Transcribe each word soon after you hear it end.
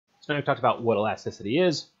So now we've talked about what elasticity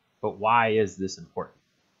is, but why is this important?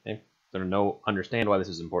 Okay, so understand why this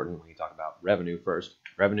is important when you talk about revenue first.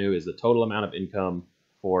 Revenue is the total amount of income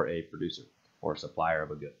for a producer or a supplier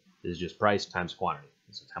of a good. This is just price times quantity.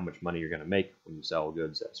 This is how much money you're going to make when you sell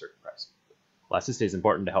goods at a certain price. Elasticity is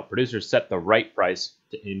important to help producers set the right price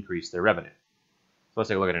to increase their revenue. So let's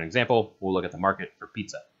take a look at an example. We'll look at the market for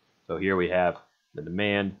pizza. So here we have the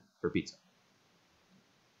demand for pizza.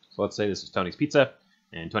 So let's say this is Tony's Pizza,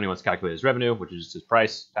 and Tony wants to calculate his revenue, which is just his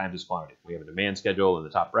price times his quantity. We have a demand schedule in the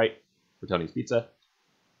top right for Tony's Pizza.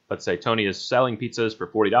 Let's say Tony is selling pizzas for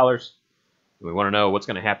 $40, and we want to know what's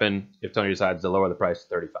going to happen if Tony decides to lower the price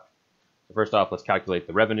to $35. So first off, let's calculate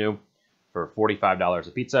the revenue for $45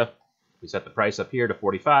 a pizza. We set the price up here to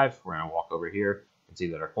 45. We're going to walk over here and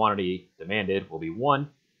see that our quantity demanded will be 1.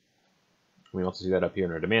 We also see that up here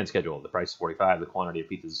in our demand schedule. The price is 45. The quantity of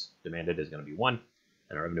pizzas demanded is going to be 1,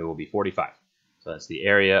 and our revenue will be 45. So that's the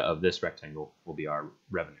area of this rectangle will be our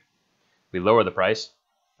revenue. We lower the price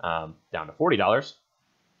down to $40.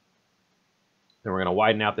 Then we're going to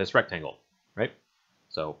widen out this rectangle, right?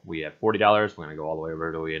 So we have $40. We're going to go all the way over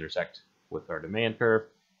until we intersect with our demand curve,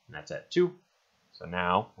 and that's at 2. So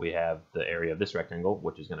now we have the area of this rectangle,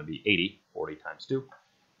 which is going to be 80, 40 times 2.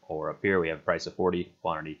 Or up here we have a price of 40,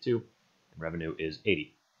 quantity 2, and revenue is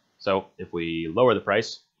 80. So if we lower the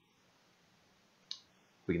price,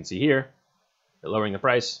 we can see here that lowering the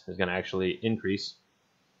price is going to actually increase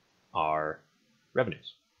our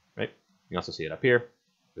revenues, right? You can also see it up here.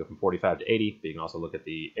 We go from 45 to 80, but you can also look at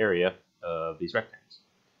the area of these rectangles.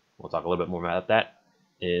 We'll talk a little bit more about that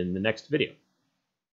in the next video.